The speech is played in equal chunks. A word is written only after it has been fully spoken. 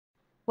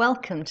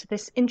Welcome to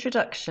this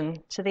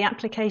introduction to the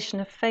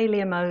application of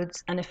failure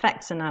modes and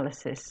effects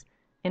analysis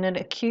in an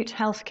acute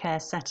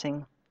healthcare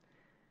setting.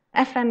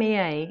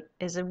 FMEA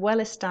is a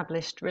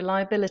well-established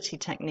reliability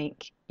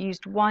technique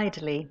used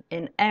widely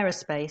in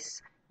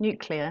aerospace,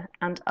 nuclear,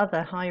 and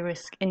other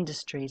high-risk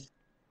industries.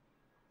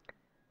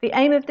 The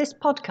aim of this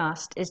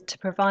podcast is to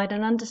provide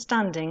an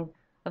understanding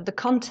of the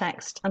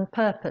context and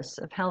purpose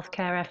of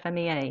healthcare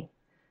FMEA,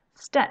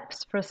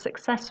 steps for a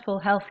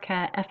successful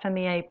healthcare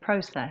FMEA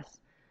process,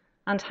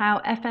 and how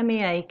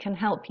FMEA can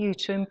help you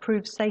to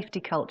improve safety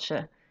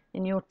culture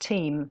in your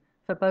team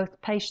for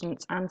both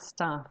patients and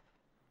staff.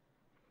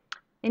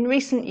 In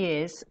recent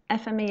years,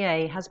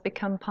 FMEA has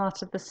become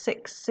part of the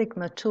Six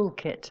Sigma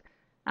toolkit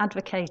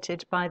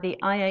advocated by the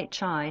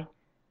IHI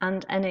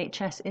and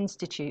NHS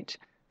Institute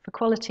for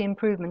Quality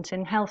Improvement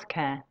in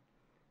Healthcare,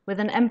 with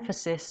an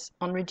emphasis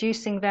on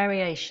reducing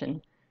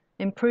variation,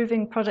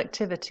 improving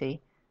productivity,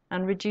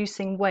 and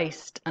reducing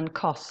waste and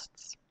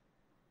costs.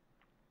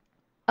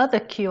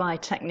 Other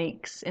QI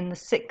techniques in the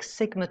Six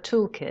Sigma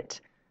toolkit,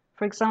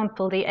 for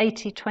example the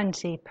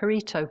 80-20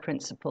 Pareto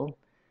principle,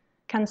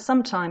 can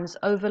sometimes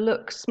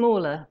overlook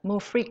smaller, more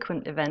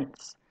frequent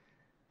events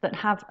that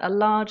have a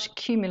large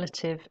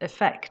cumulative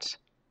effect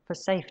for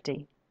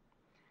safety.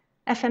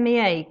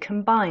 FMEA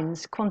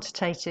combines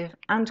quantitative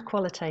and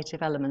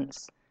qualitative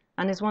elements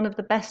and is one of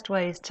the best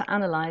ways to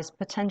analyse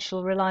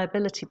potential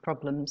reliability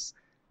problems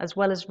as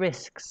well as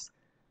risks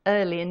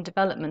early in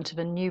development of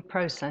a new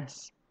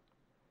process.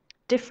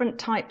 Different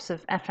types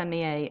of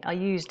FMEA are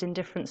used in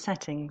different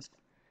settings,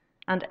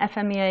 and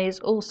FMEA is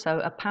also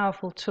a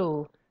powerful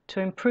tool to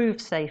improve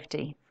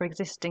safety for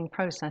existing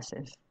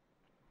processes.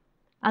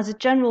 As a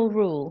general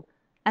rule,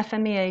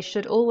 FMEA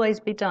should always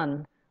be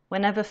done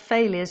whenever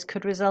failures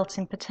could result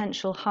in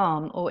potential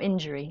harm or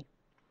injury.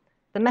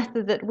 The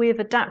method that we have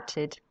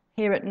adapted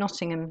here at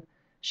Nottingham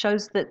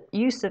shows that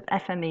use of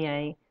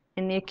FMEA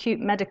in the acute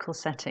medical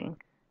setting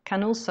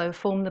can also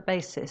form the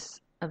basis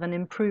of an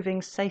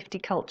improving safety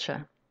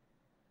culture.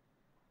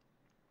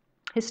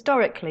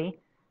 Historically,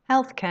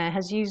 healthcare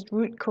has used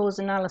root cause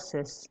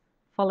analysis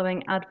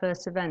following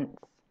adverse events.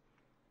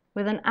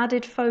 With an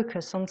added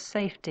focus on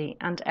safety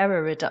and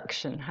error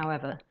reduction,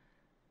 however,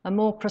 a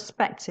more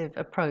prospective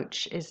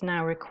approach is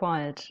now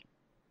required.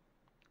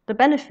 The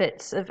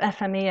benefits of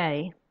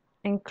FMEA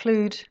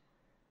include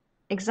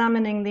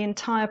examining the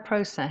entire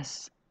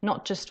process,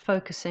 not just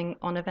focusing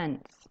on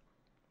events.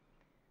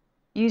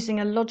 Using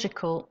a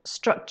logical,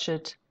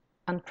 structured,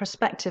 and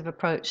prospective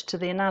approach to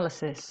the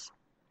analysis.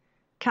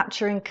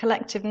 Capturing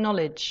collective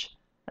knowledge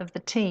of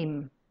the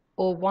team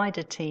or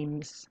wider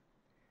teams,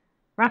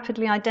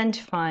 rapidly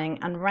identifying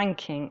and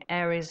ranking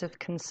areas of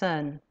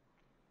concern.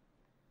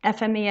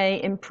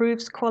 FMEA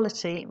improves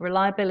quality,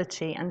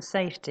 reliability, and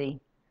safety.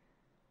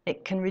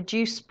 It can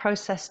reduce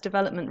process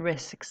development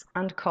risks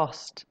and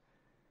cost.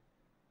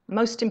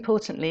 Most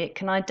importantly, it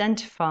can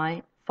identify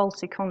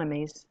false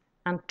economies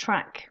and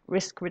track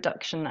risk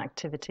reduction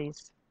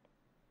activities.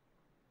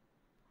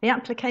 The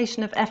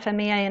application of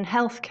FMEA in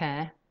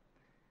healthcare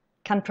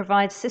can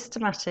provide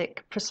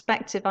systematic,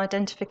 prospective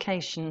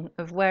identification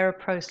of where a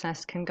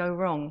process can go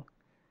wrong.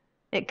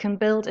 It can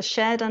build a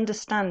shared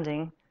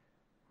understanding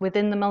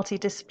within the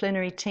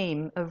multidisciplinary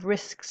team of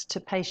risks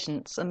to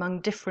patients among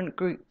different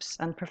groups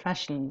and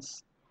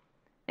professions.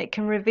 It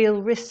can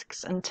reveal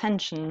risks and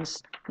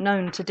tensions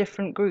known to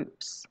different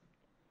groups.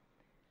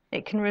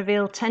 It can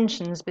reveal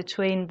tensions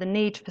between the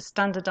need for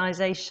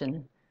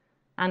standardisation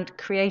and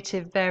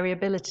creative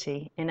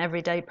variability in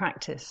everyday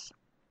practice.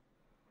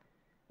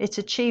 It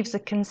achieves a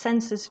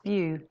consensus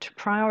view to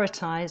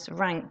prioritise,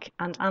 rank,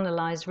 and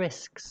analyse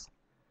risks.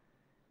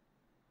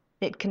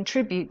 It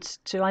contributes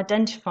to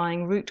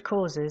identifying root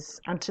causes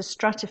and to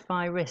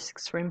stratify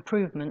risks for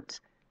improvement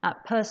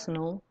at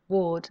personal,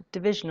 ward,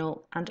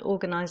 divisional, and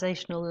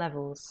organisational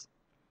levels.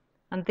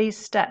 And these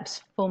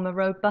steps form a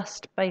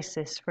robust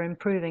basis for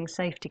improving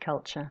safety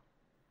culture.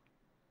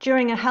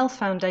 During a Health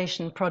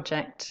Foundation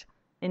project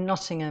in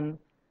Nottingham,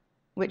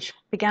 which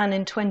began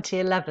in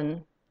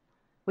 2011,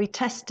 we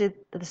tested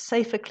the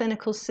safer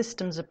clinical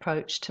systems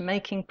approach to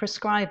making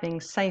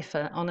prescribing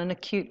safer on an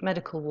acute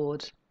medical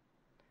ward.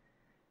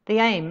 The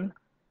aim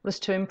was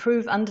to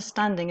improve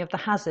understanding of the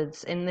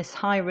hazards in this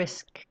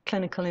high-risk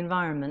clinical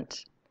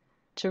environment,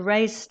 to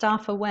raise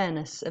staff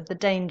awareness of the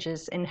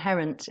dangers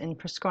inherent in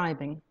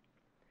prescribing,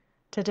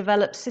 to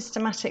develop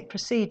systematic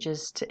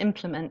procedures to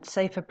implement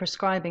safer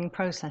prescribing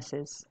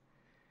processes,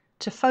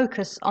 to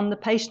focus on the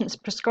patient's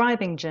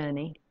prescribing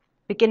journey,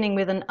 beginning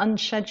with an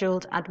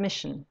unscheduled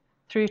admission,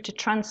 through to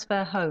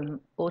transfer home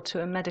or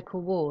to a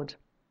medical ward.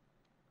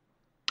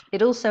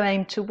 It also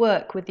aimed to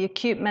work with the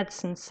acute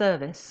medicine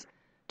service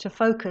to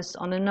focus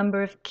on a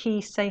number of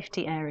key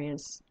safety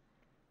areas.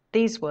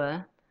 These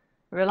were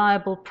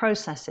reliable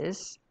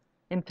processes,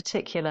 in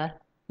particular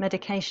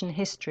medication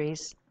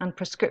histories and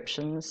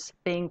prescriptions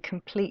being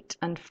complete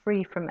and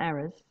free from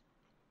errors,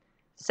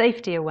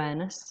 safety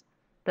awareness,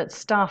 that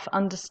staff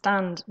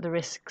understand the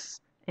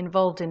risks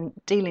involved in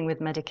dealing with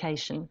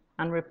medication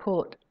and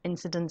report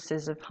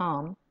incidences of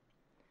harm,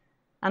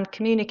 and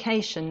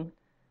communication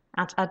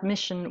at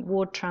admission,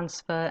 ward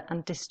transfer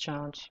and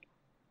discharge.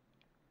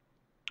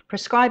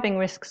 Prescribing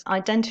risks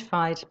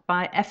identified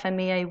by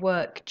FMEA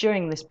work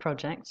during this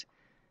project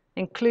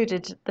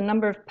included the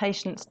number of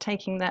patients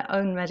taking their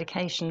own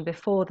medication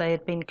before they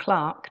had been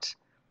clerked,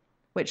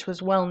 which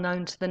was well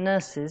known to the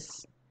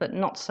nurses but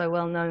not so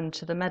well known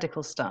to the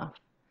medical staff,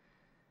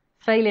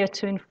 failure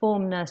to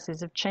inform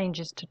nurses of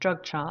changes to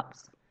drug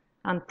charts,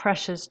 and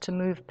pressures to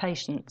move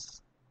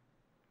patients.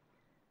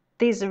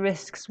 These are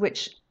risks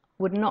which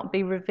would not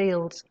be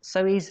revealed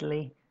so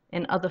easily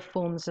in other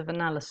forms of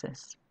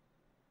analysis.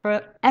 For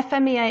an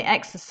FMEA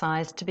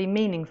exercise to be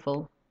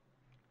meaningful,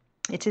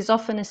 it is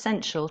often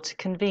essential to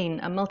convene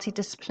a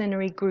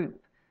multidisciplinary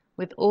group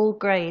with all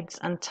grades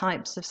and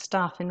types of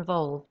staff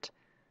involved,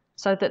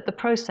 so that the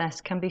process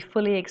can be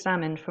fully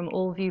examined from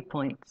all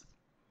viewpoints.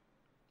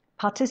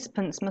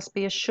 Participants must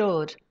be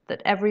assured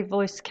that every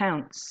voice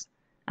counts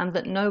and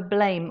that no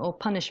blame or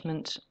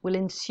punishment will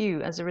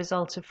ensue as a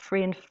result of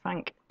free and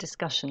frank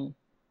discussion.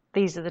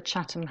 These are the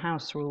Chatham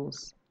House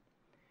rules.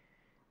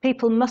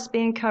 People must be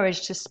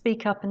encouraged to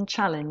speak up and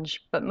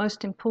challenge, but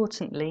most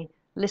importantly,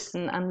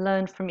 listen and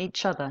learn from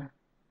each other.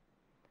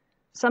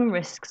 Some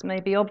risks may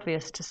be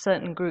obvious to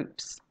certain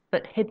groups,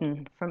 but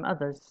hidden from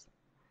others.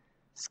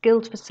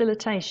 Skilled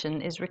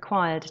facilitation is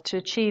required to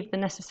achieve the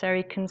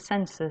necessary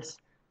consensus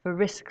for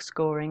risk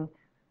scoring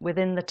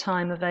within the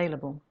time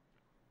available.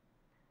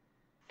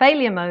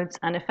 Failure modes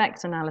and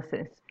effects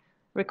analysis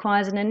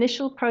requires an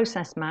initial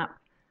process map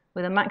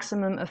with a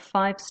maximum of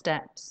 5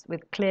 steps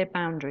with clear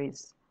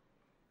boundaries.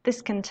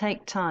 This can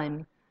take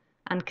time,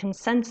 and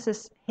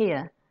consensus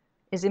here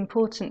is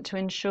important to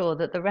ensure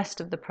that the rest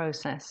of the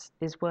process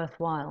is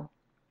worthwhile.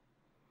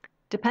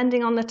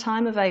 Depending on the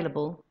time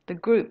available, the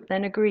group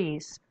then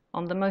agrees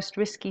on the most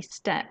risky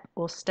step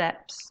or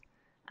steps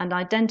and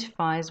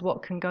identifies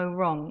what can go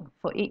wrong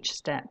for each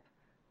step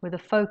with a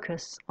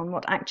focus on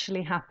what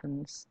actually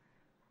happens,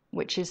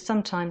 which is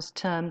sometimes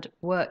termed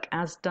work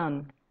as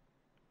done.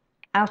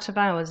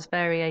 Out-of-hours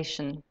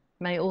variation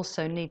may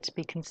also need to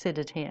be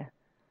considered here.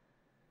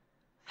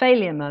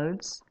 Failure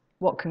modes,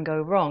 what can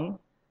go wrong,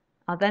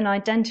 are then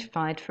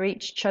identified for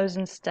each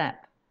chosen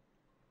step.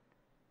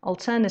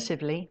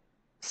 Alternatively,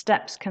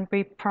 steps can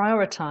be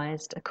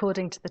prioritized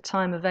according to the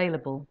time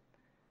available,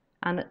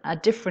 and a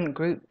different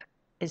group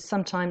is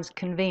sometimes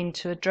convened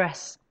to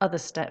address other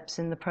steps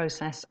in the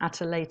process at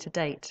a later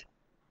date.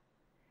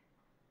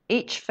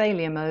 Each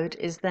failure mode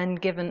is then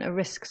given a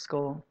risk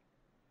score.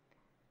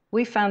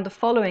 We found the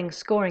following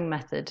scoring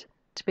method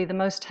to be the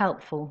most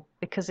helpful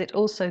because it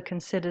also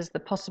considers the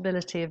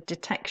possibility of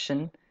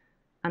detection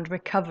and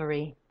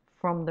recovery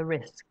from the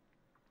risk.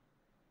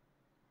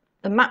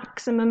 The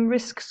maximum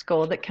risk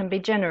score that can be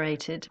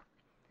generated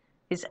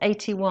is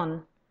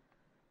 81,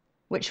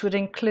 which would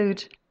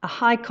include a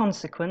high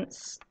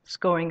consequence,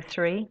 scoring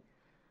 3,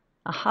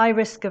 a high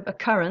risk of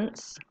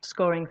occurrence,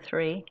 scoring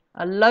 3,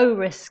 a low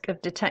risk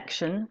of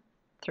detection,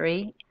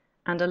 3,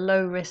 and a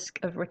low risk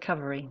of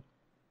recovery.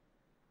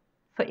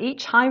 For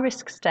each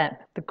high-risk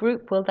step, the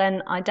group will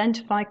then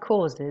identify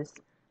causes,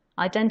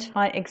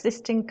 identify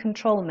existing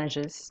control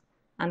measures,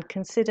 and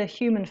consider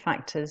human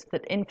factors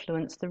that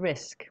influence the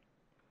risk.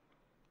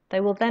 They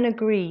will then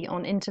agree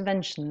on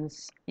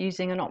interventions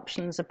using an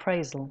options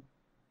appraisal.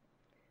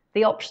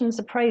 The options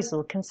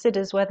appraisal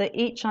considers whether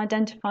each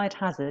identified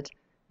hazard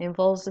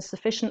involves a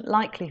sufficient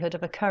likelihood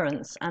of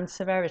occurrence and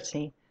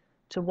severity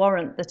to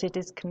warrant that it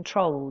is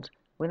controlled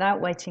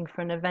without waiting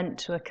for an event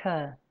to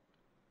occur.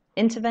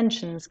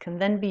 Interventions can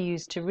then be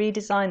used to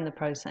redesign the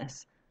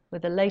process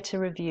with a later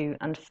review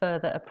and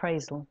further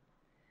appraisal.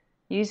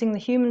 Using the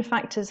human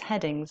factors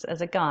headings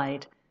as a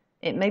guide,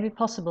 it may be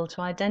possible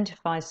to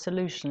identify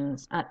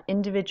solutions at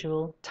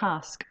individual,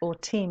 task, or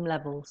team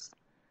levels.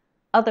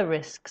 Other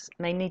risks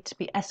may need to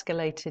be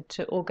escalated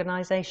to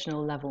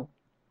organisational level.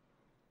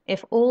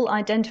 If all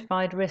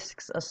identified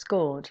risks are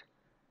scored,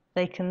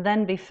 they can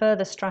then be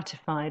further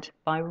stratified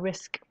by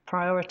risk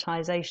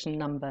prioritisation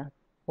number,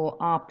 or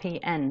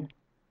RPN.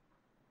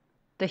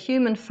 The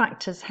human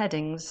factors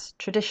headings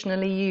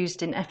traditionally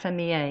used in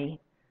FMEA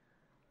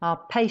are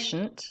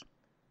patient,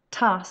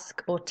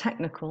 task or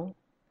technical,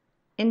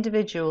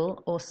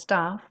 individual or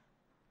staff,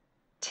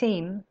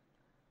 team,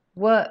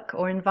 work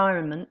or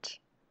environment,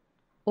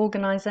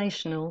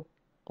 organisational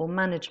or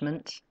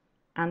management,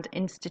 and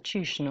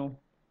institutional.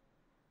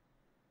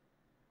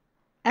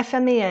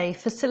 FMEA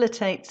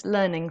facilitates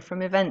learning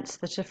from events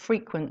that are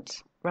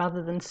frequent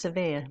rather than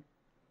severe.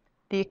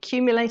 The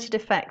accumulated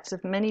effects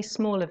of many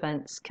small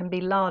events can be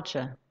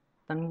larger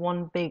than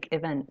one big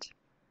event.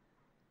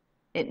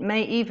 It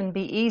may even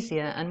be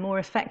easier and more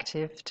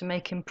effective to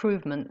make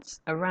improvements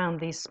around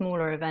these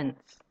smaller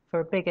events for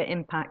a bigger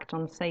impact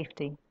on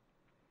safety.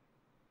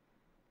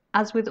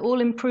 As with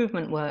all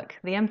improvement work,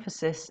 the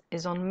emphasis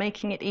is on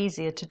making it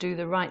easier to do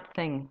the right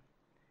thing.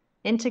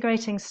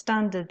 Integrating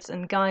standards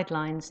and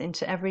guidelines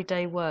into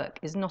everyday work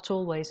is not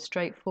always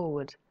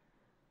straightforward.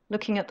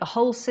 Looking at the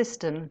whole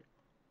system,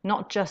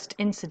 not just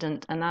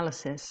incident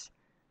analysis,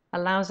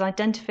 allows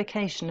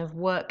identification of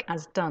work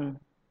as done.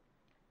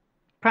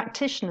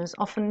 Practitioners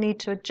often need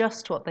to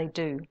adjust what they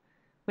do,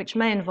 which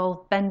may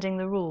involve bending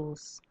the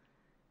rules.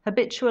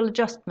 Habitual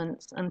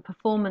adjustments and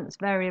performance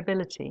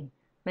variability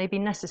may be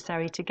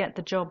necessary to get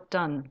the job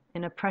done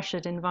in a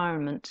pressured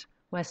environment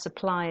where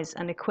supplies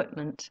and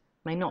equipment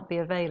may not be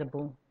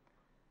available,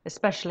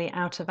 especially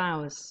out of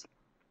hours.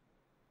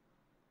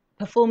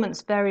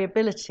 Performance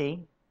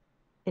variability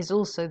is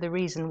also the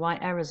reason why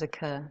errors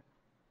occur.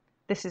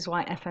 This is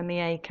why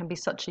FMEA can be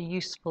such a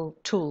useful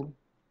tool.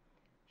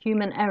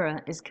 Human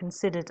error is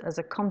considered as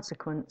a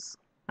consequence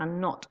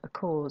and not a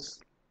cause.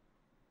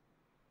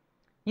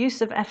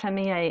 Use of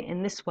FMEA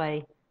in this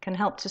way can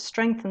help to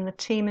strengthen the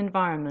team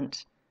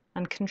environment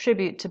and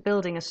contribute to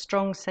building a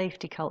strong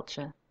safety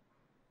culture.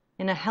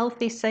 In a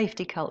healthy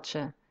safety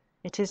culture,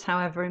 it is,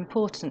 however,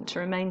 important to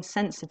remain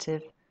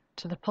sensitive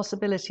to the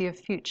possibility of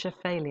future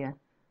failure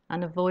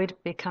and avoid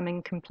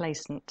becoming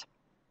complacent.